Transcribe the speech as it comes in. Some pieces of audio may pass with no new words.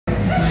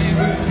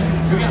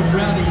We got a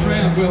rowdy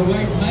crowd. Well,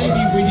 wait,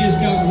 maybe we just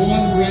got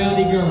one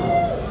rowdy girl.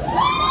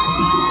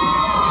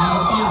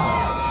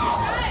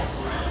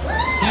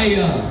 Hey,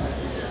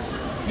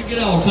 you get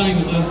all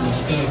tangled up with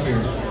stuff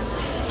here.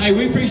 Hey,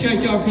 we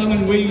appreciate y'all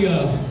coming. We,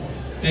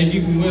 as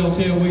you can well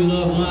tell, we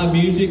love live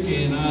music,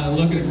 and I'm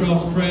looking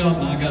across the crowd,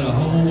 and I got a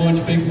whole bunch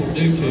of people that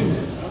do too.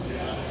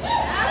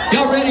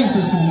 Y'all ready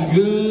for some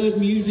good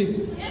music?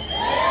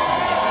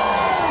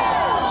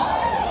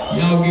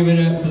 Y'all give it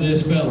up for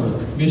this fella,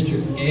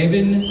 Mr.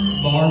 Evan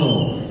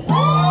Bartels.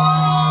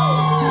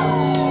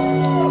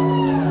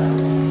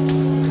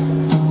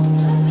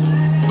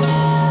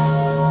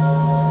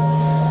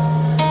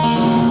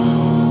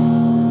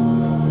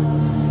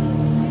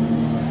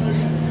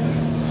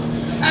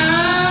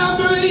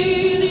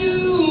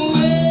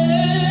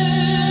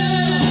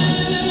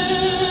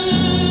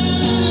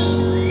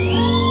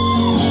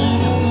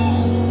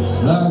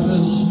 Like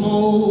the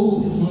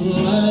smoke from the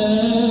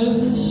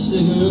last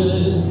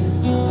cigarette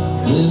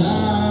that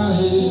I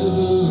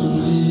ever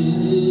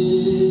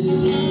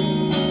lit.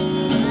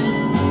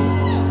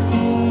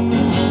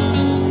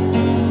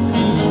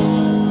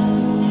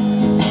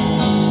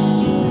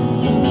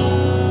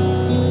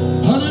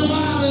 Honey,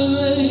 why do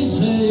they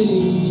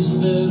taste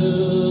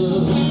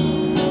better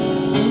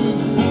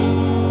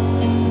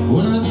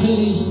when I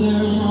taste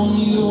them on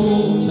the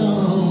old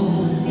tongue?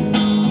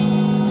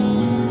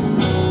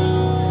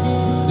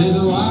 Baby,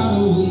 why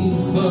do we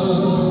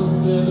fuck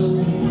better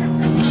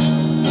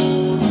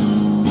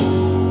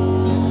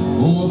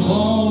when we're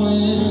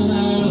falling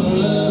out of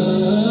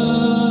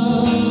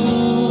love?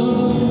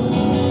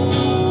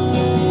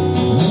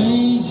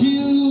 Ain't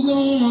you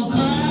gonna cry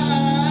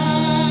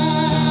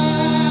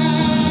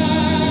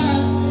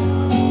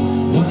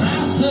when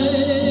I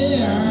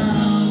say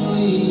I'm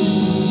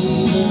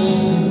leaving?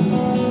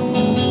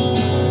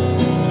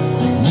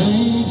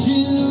 Ain't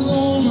you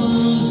gonna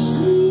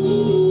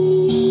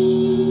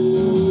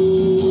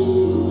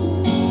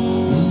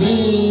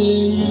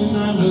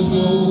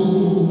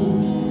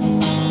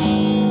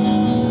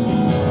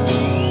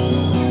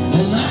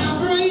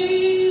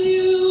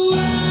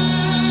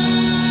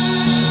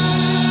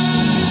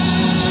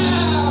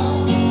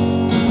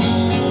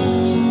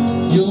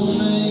Your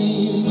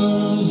name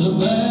burns the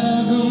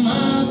back of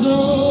my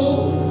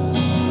throat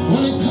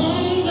when it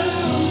comes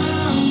out of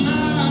my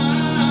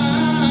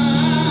mouth.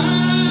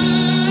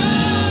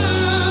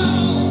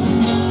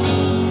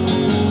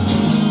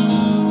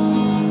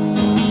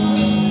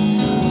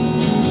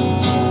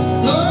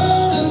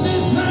 Lord, if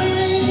this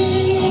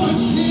ain't gonna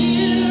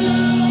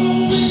kill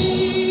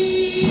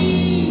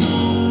me,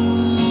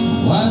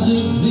 why does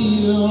it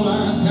feel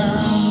like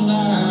I'm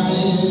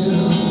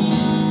dying?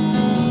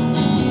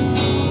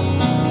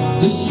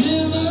 The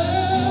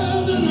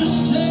shivers and the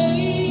shakes,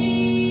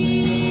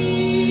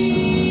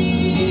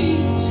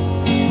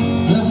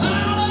 the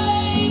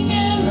heartache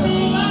and the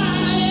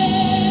lying.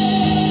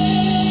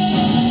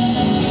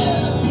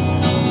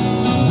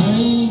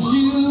 Ain't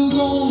you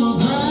gonna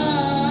cry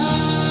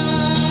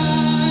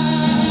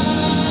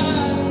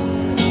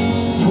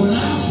when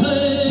I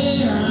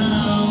say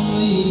I'm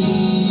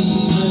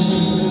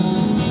leaving?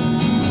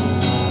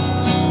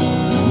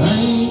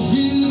 Ain't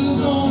you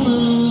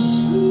gonna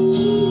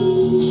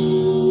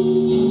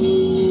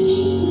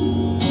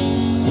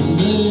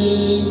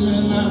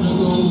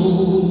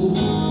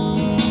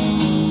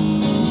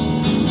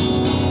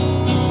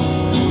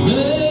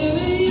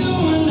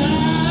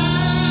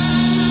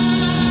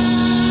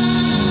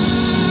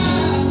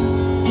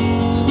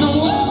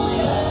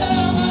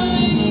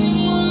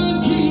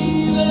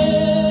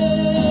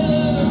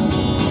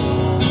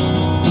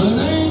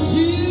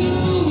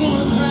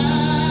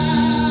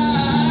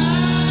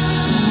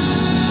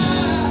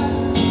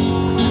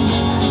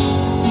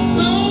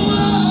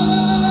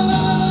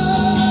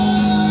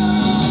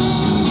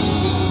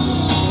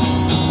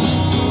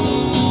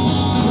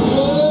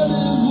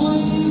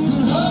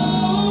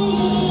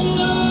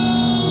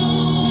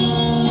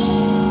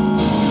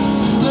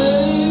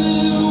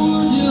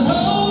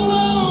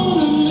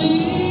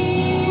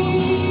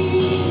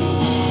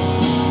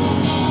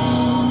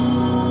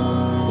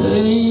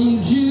Ain't